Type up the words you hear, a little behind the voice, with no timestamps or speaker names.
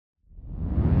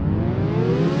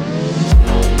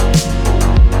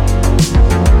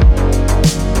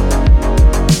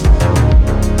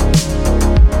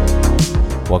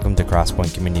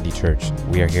Church.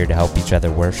 We are here to help each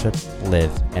other worship,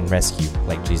 live, and rescue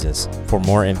like Jesus. For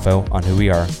more info on who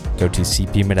we are, go to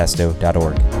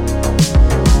cpmodesto.org.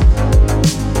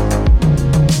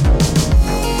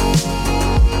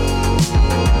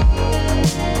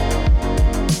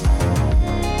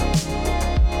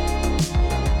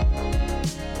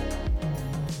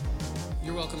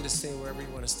 You're welcome to stay wherever you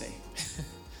want to stay.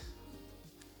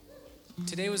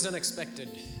 Today was unexpected.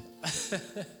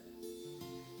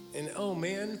 And oh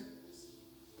man,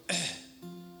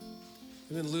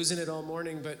 I've been losing it all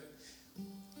morning, but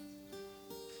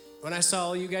when I saw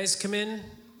all you guys come in,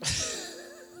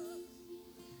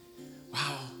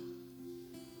 wow.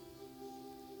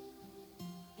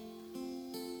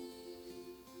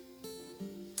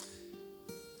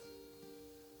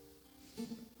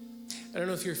 I don't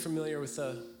know if you're familiar with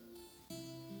the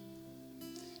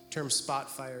term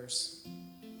spot fires.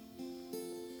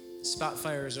 Spot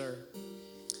fires are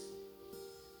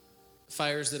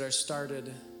fires that are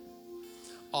started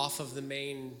off of the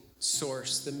main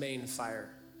source, the main fire.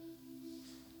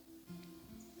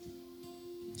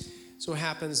 So what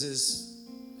happens is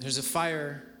there's a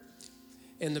fire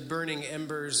and the burning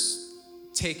embers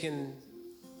taken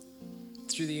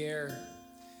through the air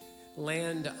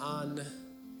land on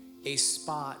a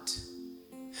spot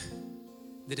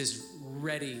that is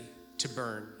ready to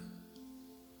burn.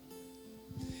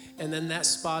 And then that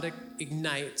spot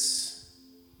ignites.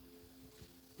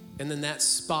 And then that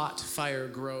spot fire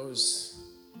grows.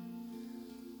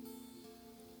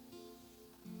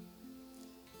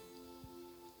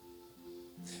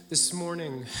 This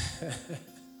morning,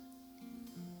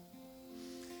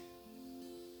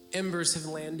 embers have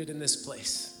landed in this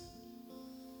place.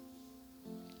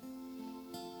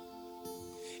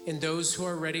 And those who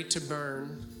are ready to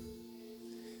burn,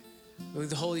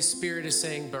 the Holy Spirit is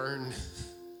saying, burn.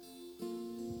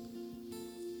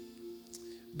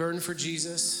 Burn for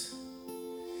Jesus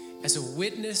as a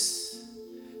witness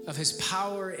of his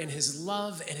power and his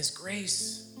love and his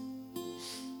grace.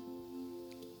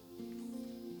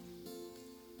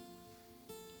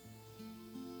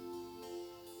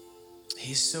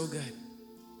 He's so good.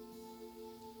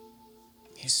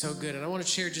 He's so good. And I want to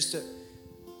share just a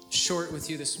short with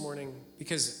you this morning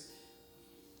because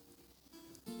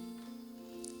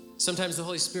sometimes the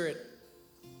Holy Spirit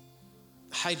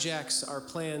hijacks our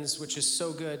plans, which is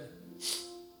so good.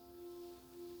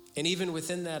 And even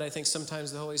within that, I think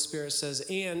sometimes the Holy Spirit says,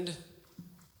 and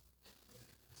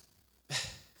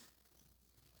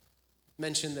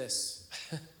mention this.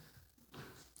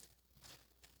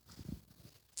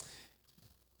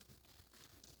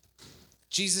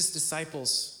 Jesus'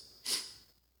 disciples,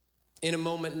 in a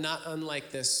moment not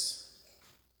unlike this,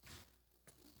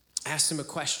 asked him a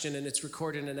question, and it's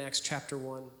recorded in Acts chapter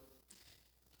 1.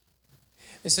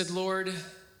 They said, Lord,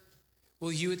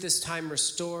 will you at this time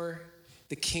restore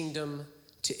the kingdom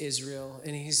to Israel?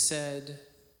 And he said,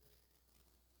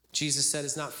 Jesus said,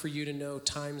 it's not for you to know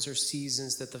times or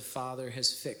seasons that the Father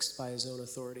has fixed by his own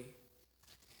authority.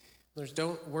 Lord,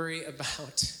 don't worry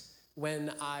about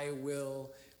when I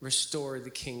will restore the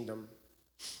kingdom.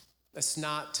 That's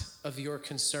not of your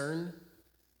concern.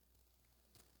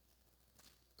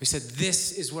 We said,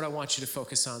 this is what I want you to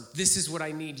focus on. This is what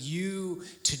I need you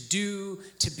to do,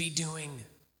 to be doing.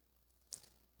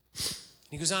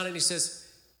 He goes on and he says,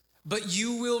 but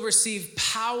you will receive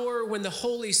power when the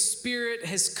Holy Spirit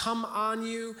has come on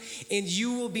you, and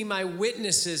you will be my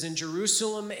witnesses in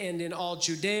Jerusalem and in all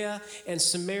Judea and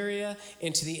Samaria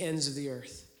and to the ends of the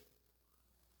earth.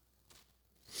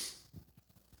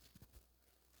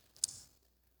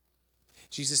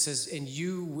 Jesus says, and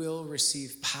you will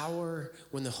receive power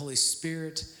when the Holy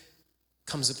Spirit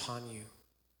comes upon you.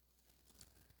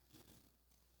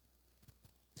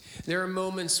 There are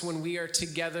moments when we are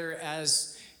together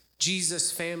as Jesus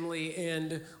family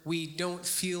and we don't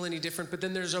feel any different, but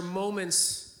then there's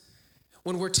moments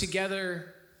when we're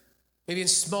together, maybe in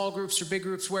small groups or big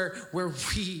groups, where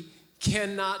we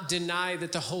cannot deny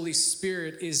that the Holy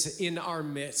Spirit is in our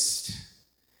midst.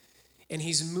 And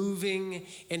he's moving,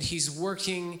 and he's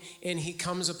working, and he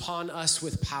comes upon us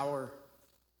with power.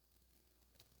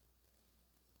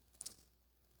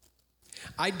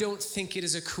 I don't think it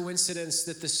is a coincidence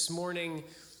that this morning,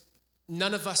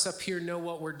 none of us up here know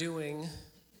what we're doing.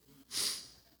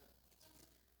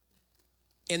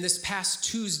 And this past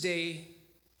Tuesday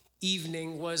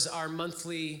evening was our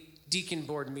monthly deacon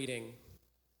board meeting.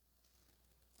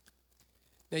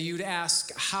 Now you'd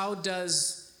ask, how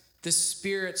does the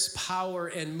Spirit's power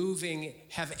and moving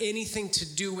have anything to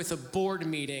do with a board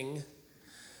meeting?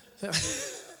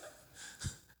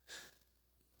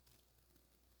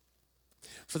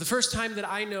 For the first time that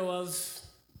I know of,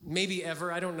 maybe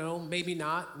ever, I don't know, maybe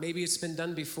not, maybe it's been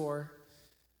done before.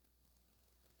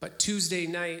 But Tuesday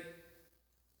night,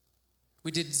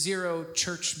 we did zero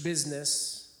church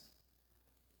business.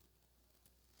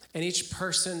 And each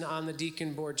person on the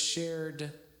deacon board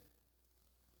shared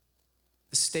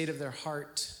the state of their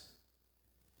heart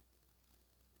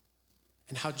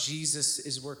and how Jesus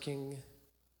is working,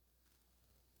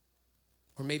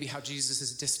 or maybe how Jesus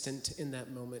is distant in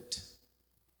that moment.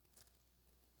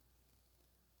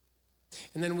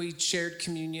 And then we shared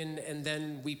communion, and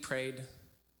then we prayed.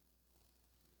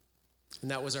 And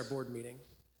that was our board meeting.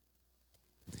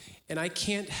 And I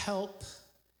can't help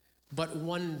but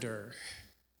wonder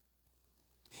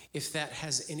if that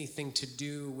has anything to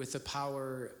do with the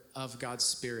power of God's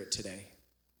Spirit today.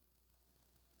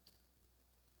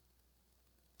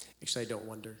 Actually, I don't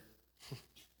wonder.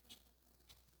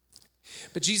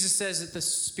 But Jesus says that the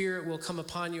Spirit will come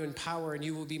upon you in power, and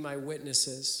you will be my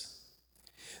witnesses.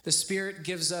 The Spirit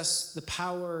gives us the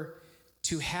power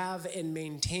to have and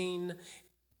maintain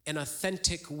an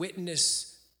authentic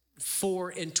witness for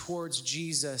and towards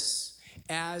Jesus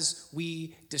as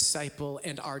we disciple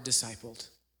and are discipled.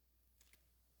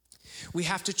 We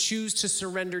have to choose to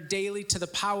surrender daily to the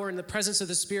power and the presence of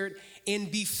the Spirit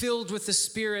and be filled with the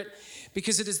Spirit,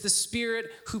 because it is the Spirit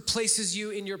who places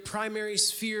you in your primary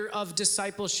sphere of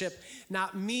discipleship.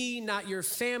 Not me, not your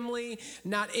family,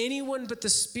 not anyone but the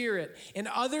Spirit. And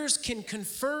others can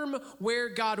confirm where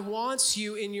God wants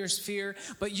you in your sphere,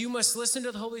 but you must listen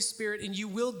to the Holy Spirit, and you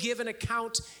will give an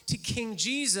account to King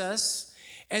Jesus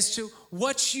as to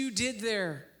what you did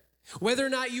there, whether or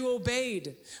not you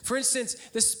obeyed. For instance,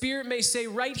 the Spirit may say,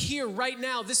 right here, right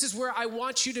now, this is where I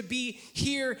want you to be.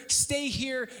 Here, stay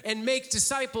here, and make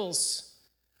disciples.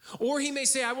 Or he may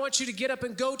say, I want you to get up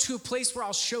and go to a place where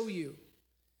I'll show you.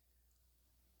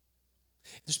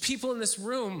 There's people in this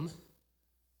room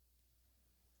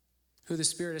who the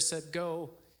Spirit has said, go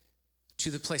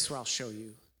to the place where I'll show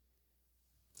you.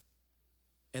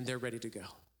 And they're ready to go.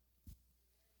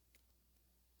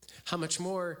 How much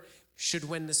more should,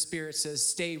 when the Spirit says,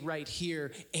 stay right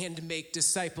here and make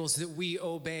disciples, that we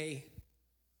obey?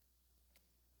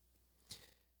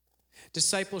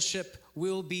 Discipleship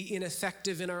will be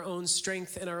ineffective in our own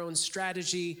strength and our own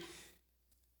strategy.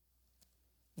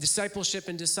 Discipleship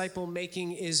and disciple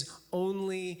making is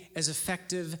only as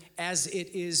effective as it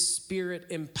is Spirit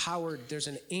empowered. There's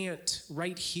an ant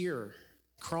right here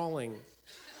crawling.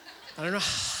 I don't know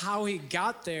how he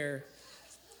got there.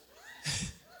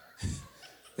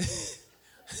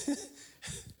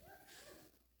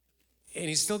 And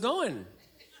he's still going.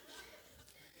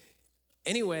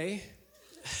 Anyway,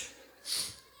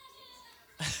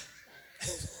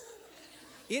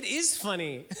 it is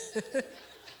funny.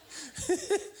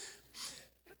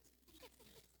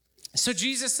 So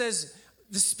Jesus says,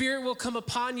 the Spirit will come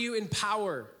upon you in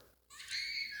power.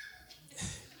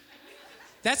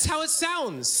 That's how it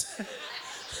sounds.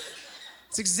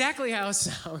 It's exactly how it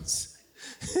sounds.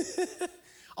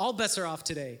 All bets are off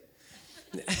today.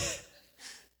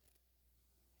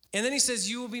 And then he says,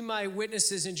 you will be my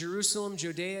witnesses in Jerusalem,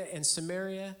 Judea, and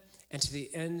Samaria, and to the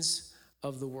ends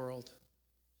of the world.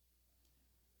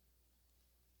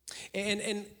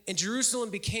 And Jerusalem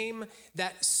became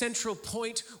that central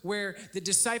point where the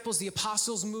disciples, the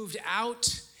apostles, moved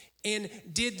out and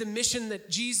did the mission that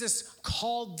Jesus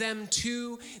called them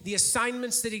to, the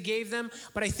assignments that he gave them.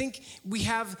 But I think we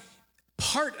have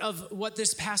part of what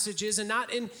this passage is, and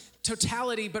not in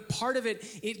totality, but part of it,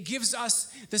 it gives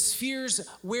us the spheres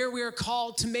where we are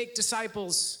called to make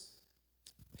disciples.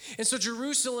 And so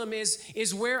Jerusalem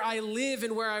is where I live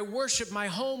and where I worship, my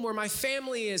home, where my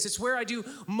family is. It's where I do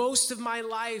most of my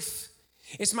life.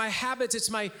 It's my habits, it's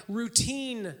my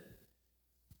routine.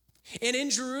 And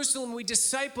in Jerusalem, we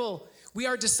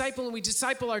are discipling, we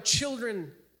disciple our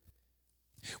children.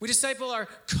 We disciple our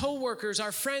coworkers,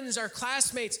 our friends, our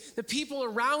classmates, the people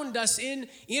around us in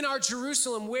our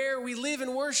Jerusalem where we live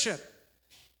and worship.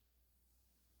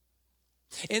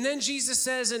 And then Jesus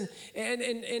says, and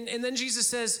then Jesus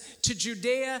says to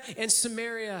Judea and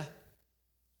Samaria.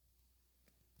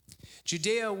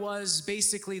 Judea was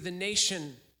basically the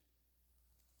nation.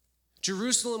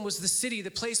 Jerusalem was the city, the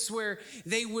place where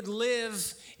they would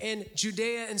live, and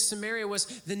Judea and Samaria was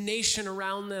the nation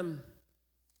around them.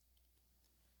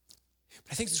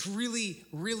 But I think it's really,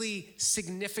 really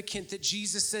significant that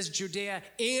Jesus says Judea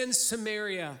and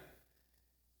Samaria,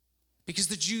 because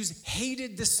the Jews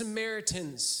hated the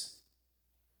Samaritans.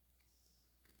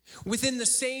 Within the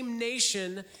same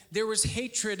nation, there was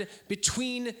hatred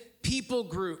between people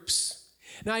groups.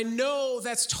 Now, I know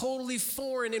that's totally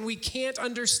foreign, and we can't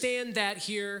understand that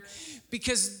here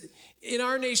because in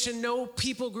our nation, no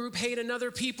people group hate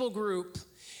another people group.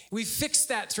 We fixed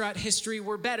that throughout history.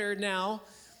 We're better now.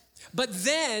 But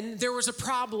then there was a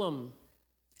problem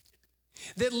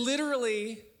that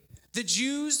literally the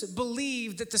Jews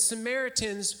believed that the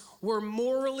Samaritans were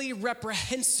morally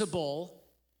reprehensible,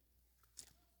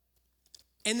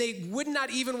 and they would not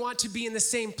even want to be in the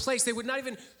same place. They would not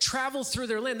even travel through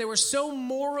their land. They were so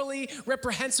morally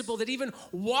reprehensible that even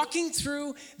walking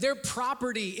through their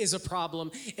property is a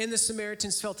problem. And the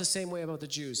Samaritans felt the same way about the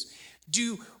Jews.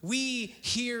 Do we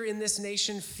here in this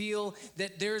nation feel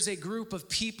that there's a group of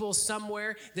people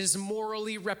somewhere that is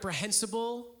morally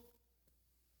reprehensible?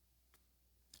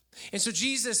 And so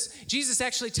Jesus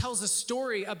actually tells a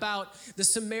story about the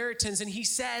Samaritans, and he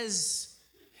says,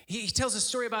 he tells a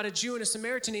story about a Jew and a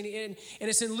Samaritan, and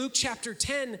it's in Luke chapter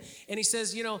 10, and he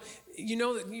says, you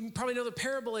probably know the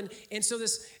parable, and so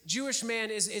this Jewish man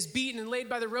is beaten and laid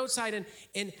by the roadside,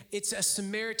 and it's a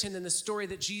Samaritan in the story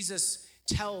that Jesus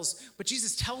tells. But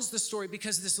Jesus tells the story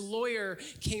because this lawyer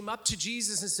came up to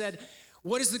Jesus and said,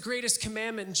 what is the greatest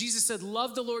commandment? And Jesus said,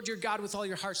 love the Lord your God with all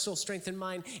your heart, soul, strength, and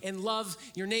mind, and love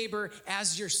your neighbor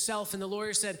as yourself. And the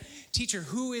lawyer said, teacher,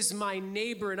 who is my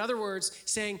neighbor? In other words,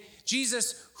 saying,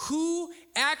 Jesus, who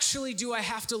actually do I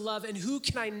have to love and who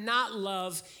can I not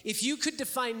love? If you could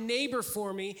define neighbor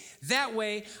for me, that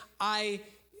way I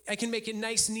can make it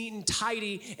nice, neat, and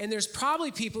tidy. And there's probably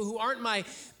people who aren't my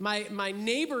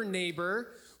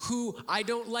neighbor who I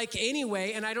don't like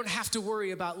anyway, and I don't have to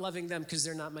worry about loving them because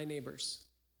they're not my neighbors.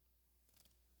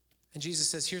 And Jesus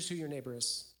says, here's who your neighbor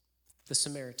is, the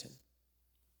Samaritan.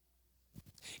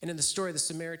 And in the story, the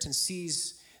Samaritan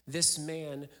sees this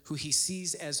man who he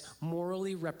sees as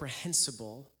morally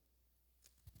reprehensible,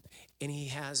 and he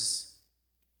has,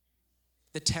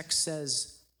 the text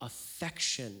says,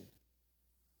 affection.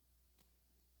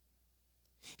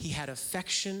 He had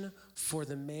affection for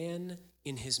the man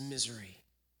in his misery.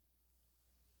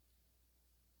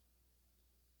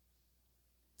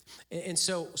 And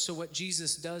so what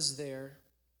Jesus does there,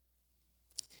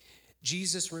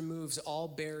 Jesus removes all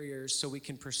barriers so we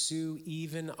can pursue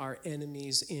even our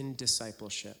enemies in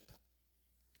discipleship.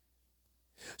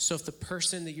 So if the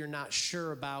person that you're not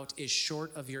sure about is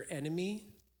short of your enemy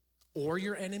or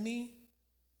your enemy,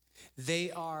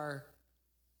 they are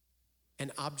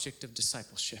an object of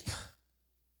discipleship.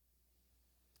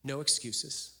 No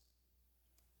excuses.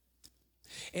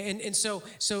 And so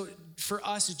for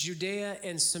us, Judea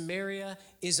and Samaria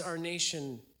is our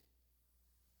nation.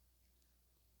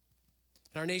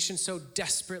 And our nation so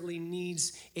desperately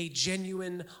needs a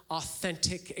genuine,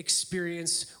 authentic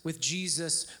experience with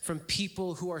Jesus from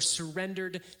people who are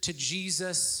surrendered to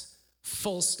Jesus,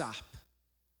 full stop.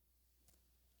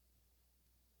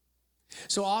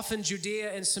 So often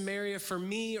Judea and Samaria for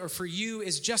me or for you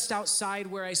is just outside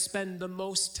where I spend the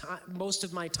most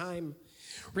of my time,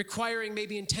 requiring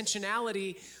maybe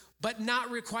intentionality, but not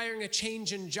requiring a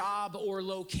change in job or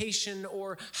location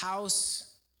or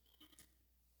house.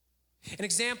 An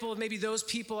example of maybe those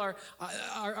people are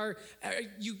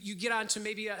you get onto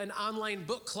maybe an online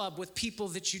book club with people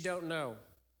that you don't know.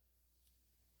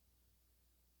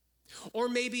 Or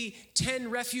maybe 10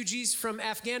 refugees from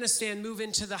Afghanistan move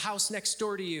into the house next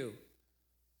door to you.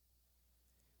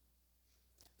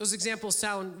 Those examples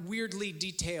sound weirdly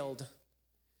detailed.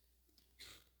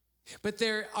 But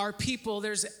there are people,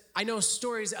 I know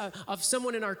stories of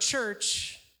someone in our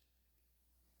church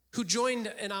who joined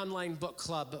an online book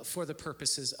club for the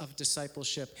purposes of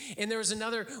discipleship. And there was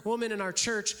another woman in our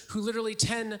church who literally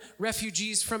 10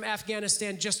 refugees from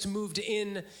Afghanistan just moved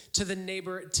in to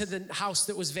the house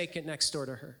that was vacant next door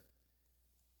to her.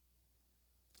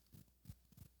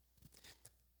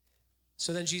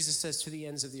 So then Jesus says, to the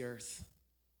ends of the earth,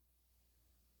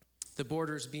 the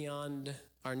borders beyond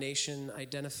our nation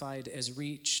identified as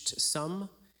reached, some,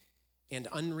 and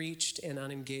unreached and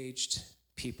unengaged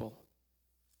people.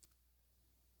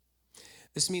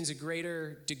 This means a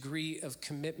greater degree of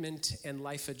commitment and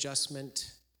life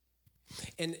adjustment.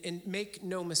 And make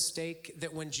no mistake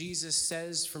that when Jesus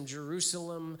says from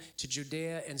Jerusalem to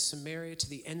Judea and Samaria to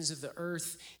the ends of the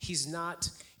earth, he's not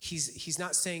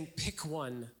saying pick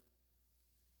one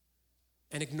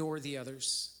and ignore the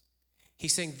others.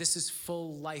 He's saying this is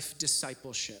full life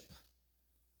discipleship.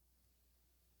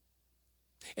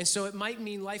 And so it might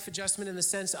mean life adjustment in the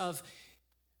sense of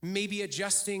maybe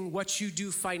adjusting what you do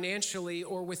financially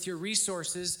or with your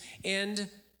resources and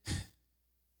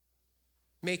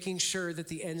making sure that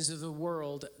the ends of the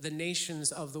world, the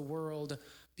nations of the world,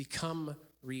 become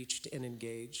reached and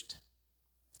engaged.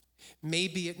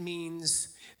 Maybe it means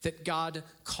that God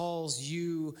calls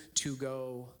you to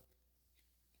go.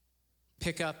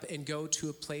 Pick up and go to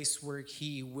a place where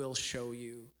he will show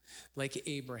you, like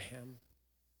Abraham.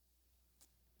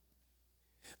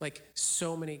 Like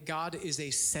so many, God is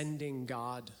a sending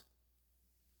God.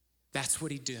 That's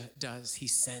what he does. He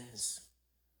sends.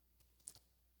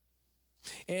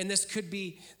 And this could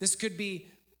be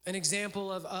an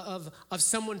example of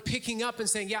someone picking up and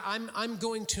saying, yeah, I'm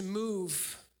going to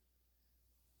move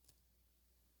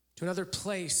to another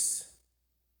place.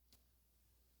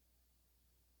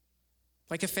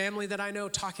 Like a family that I know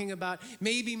talking about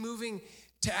maybe moving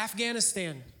to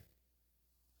Afghanistan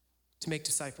to make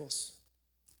disciples.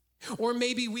 Or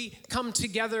maybe we come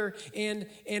together and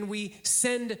we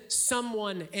send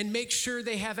someone and make sure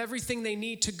they have everything they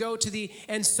need to go to the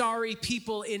Ansari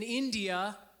people in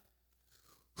India,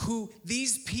 who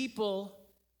these people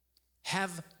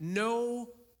have no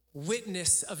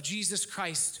witness of Jesus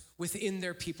Christ within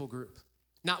their people group.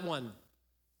 Not one.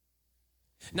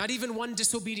 Not even one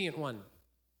disobedient one.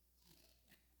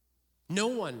 No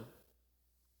one.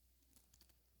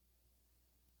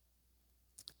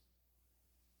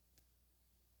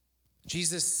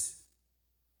 Jesus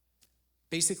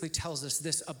basically tells us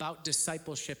this about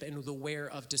discipleship and the where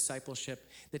of discipleship,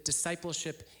 that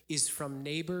discipleship is from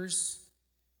neighbors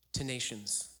to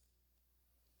nations.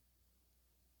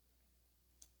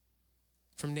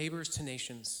 From neighbors to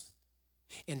nations.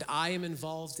 And I am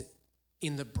involved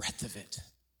in the breadth of it.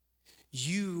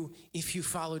 You, if you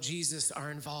follow Jesus,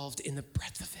 are involved in the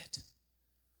breadth of it.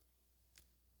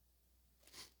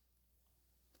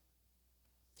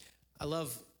 I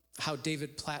love how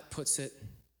David Platt puts it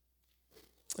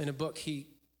in a book he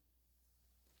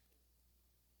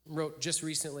wrote just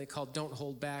recently called Don't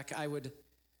Hold Back. I would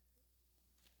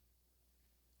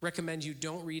recommend you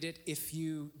don't read it if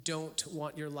you don't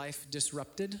want your life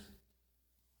disrupted.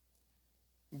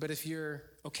 But if you're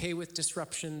okay with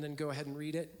disruption, then go ahead and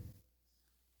read it.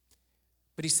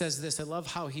 But he says this, I love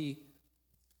how he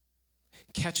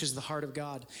catches the heart of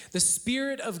God. The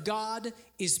Spirit of God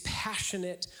is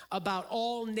passionate about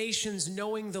all nations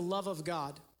knowing the love of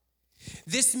God.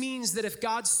 This means that if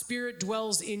God's Spirit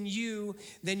dwells in you,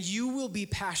 then you will be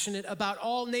passionate about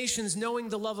all nations knowing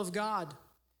the love of God.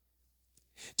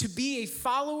 To be a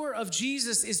follower of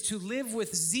Jesus is to live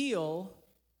with zeal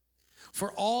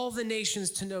for all the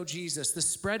nations to know Jesus. The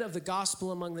spread of the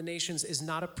gospel among the nations is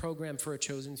not a program for a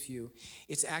chosen few.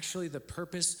 It's actually the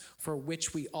purpose for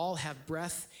which we all have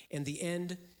breath and the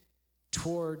end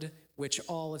toward which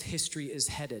all of history is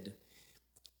headed.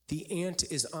 The ant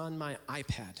is on my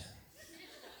iPad.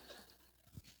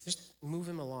 Just move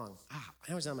him along.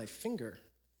 I was on my finger.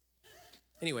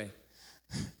 Anyway,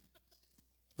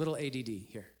 little ADD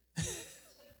here.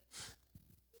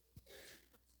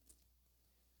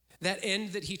 That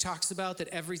end that he talks about, that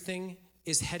everything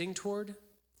is heading toward,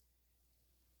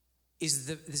 is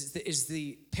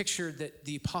the picture that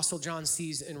the Apostle John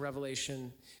sees in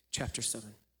Revelation chapter 7.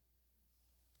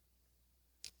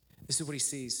 This is what he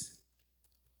sees.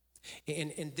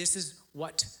 And this is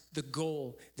what the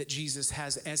goal that Jesus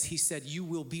has, as he said, you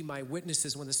will be my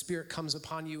witnesses when the Spirit comes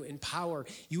upon you in power.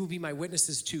 You will be my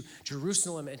witnesses to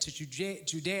Jerusalem and to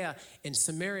Judea and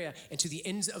Samaria and to the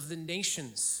ends of the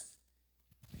nations.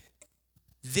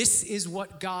 This is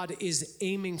what God is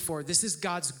aiming for. This is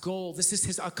God's goal. This is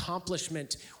his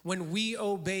accomplishment. When we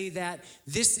obey that,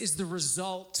 this is the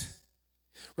result.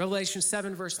 Revelation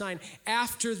 7 verse 9,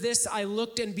 after this I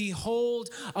looked and behold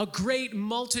a great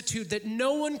multitude that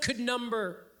no one could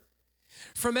number,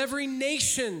 from every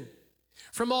nation,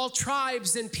 from all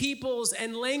tribes and peoples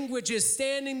and languages,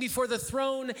 standing before the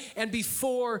throne and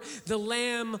before the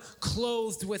Lamb,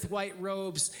 clothed with white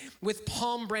robes, with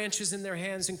palm branches in their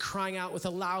hands, and crying out with a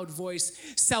loud voice,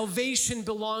 salvation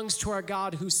belongs to our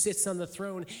God who sits on the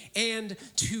throne and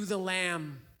to the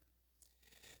Lamb.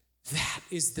 That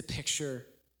is the picture.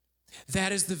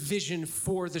 That is the vision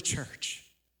for the church.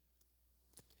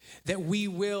 That we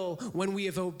will, when we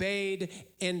have obeyed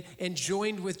and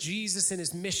joined with Jesus in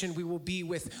his mission, we will be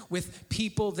with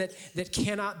people that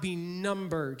cannot be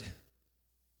numbered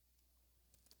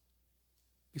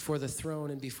before the throne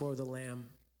and before the Lamb,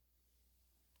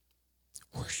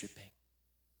 worshiping.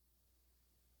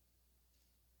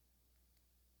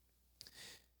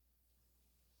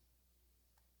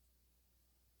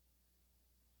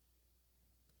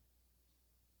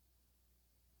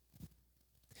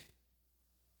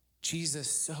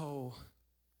 Jesus so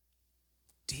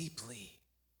deeply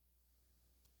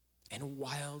and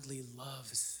wildly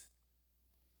loves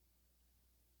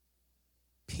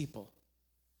people.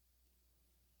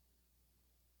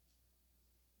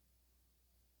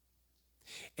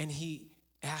 And he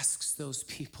asks those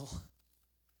people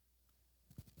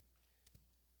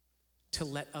to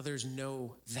let others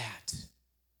know that.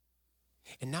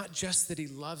 And not just that he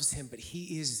loves him, but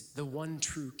he is the one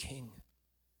true king.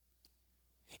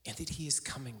 And that he is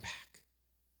coming back.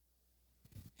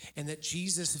 And that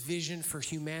Jesus' vision for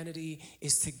humanity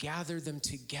is to gather them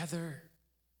together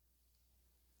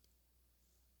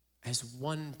as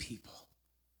one people.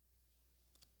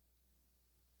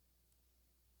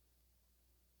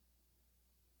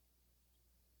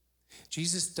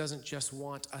 Jesus doesn't just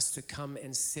want us to come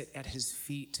and sit at his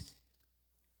feet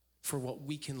for what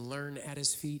we can learn at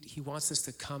his feet. He wants us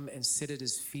to come and sit at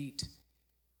his feet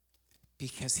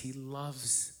because he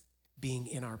loves being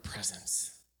in our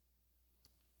presence.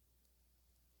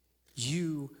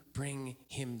 You bring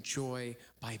him joy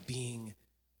by being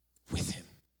with him.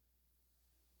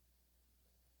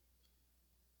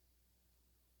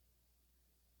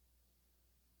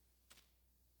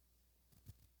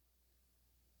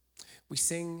 We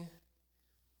sing,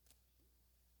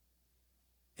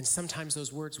 and sometimes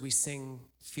those words we sing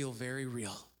feel very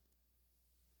real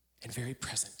and very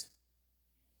present.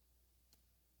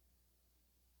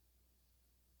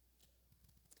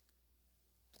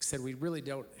 Like I said, we really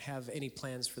don't have any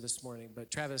plans for this morning,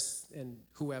 but Travis and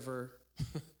whoever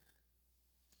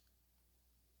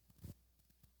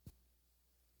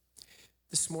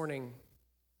this morning,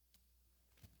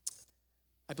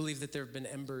 I believe that there have been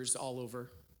embers all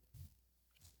over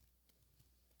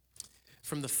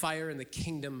from the fire in the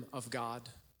kingdom of God,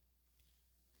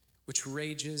 which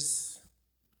rages.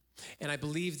 And I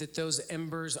believe that those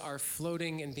embers are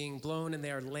floating and being blown, and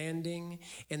they are landing,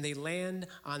 and they land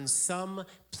on some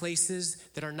places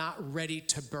that are not ready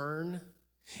to burn,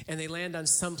 and they land on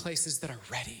some places that are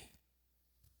ready.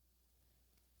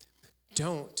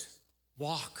 Don't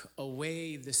walk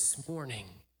away this morning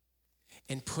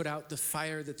and put out the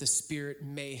fire that the Spirit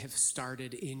may have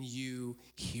started in you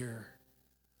here,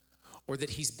 or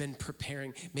that he's been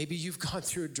preparing. Maybe you've gone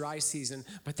through a dry season,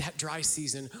 but that dry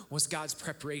season was God's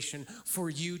preparation for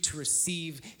you to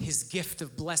receive his gift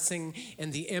of blessing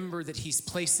and the ember that he's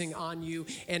placing on you.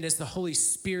 And as the Holy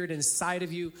Spirit inside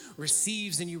of you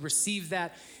receives and you receive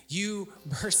that, you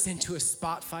burst into a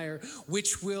spot fire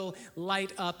which will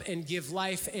light up and give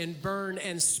life and burn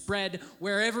and spread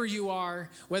wherever you are,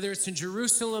 whether it's in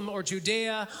Jerusalem or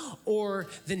Judea or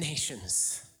the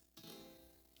nations.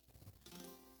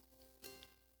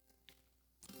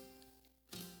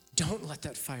 Don't let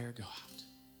that fire go out.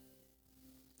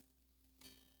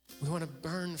 We want to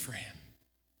burn for him.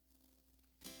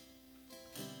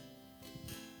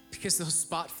 Because those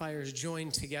spot fires join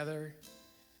together.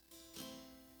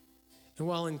 And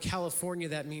while in California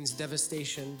that means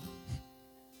devastation,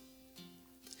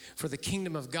 for the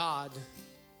kingdom of God,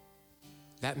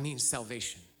 that means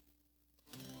salvation.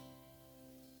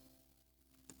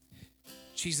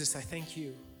 Jesus, I thank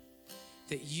you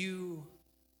that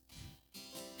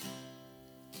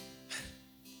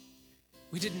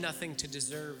we did nothing to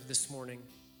deserve this morning.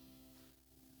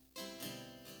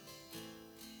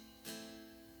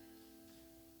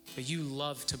 But you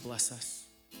love to bless us.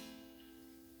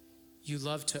 You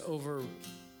love to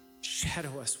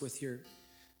overshadow us with your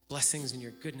blessings and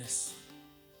your goodness.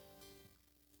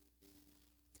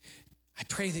 I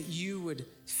pray that you would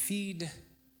feed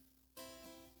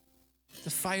the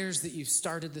fires that you've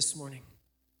started this morning.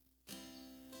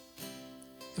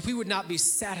 That we would not be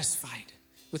satisfied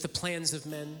with the plans of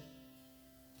men,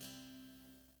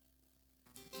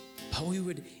 but we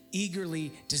would eagerly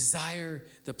desire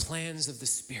the plans of the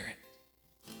Spirit.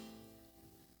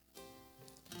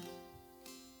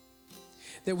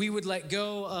 That we would let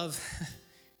go of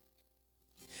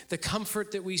the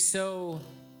comfort that we so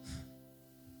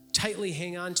tightly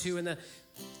hang on to, and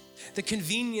the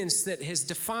convenience that has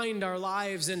defined our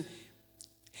lives, and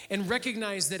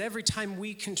recognize that every time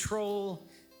we control,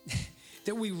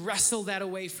 that we wrestle that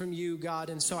away from you, God.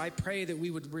 And so I pray that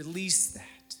we would release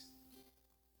that.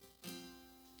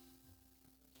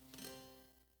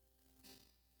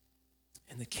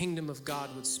 And the kingdom of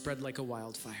God would spread like a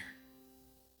wildfire.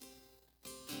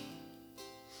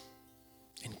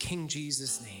 In King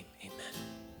Jesus' name, amen.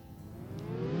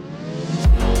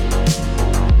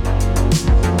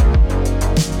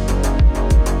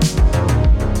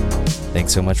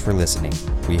 Thanks so much for listening.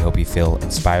 We hope you feel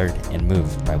inspired and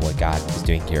moved by what God is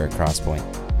doing here at Crosspoint.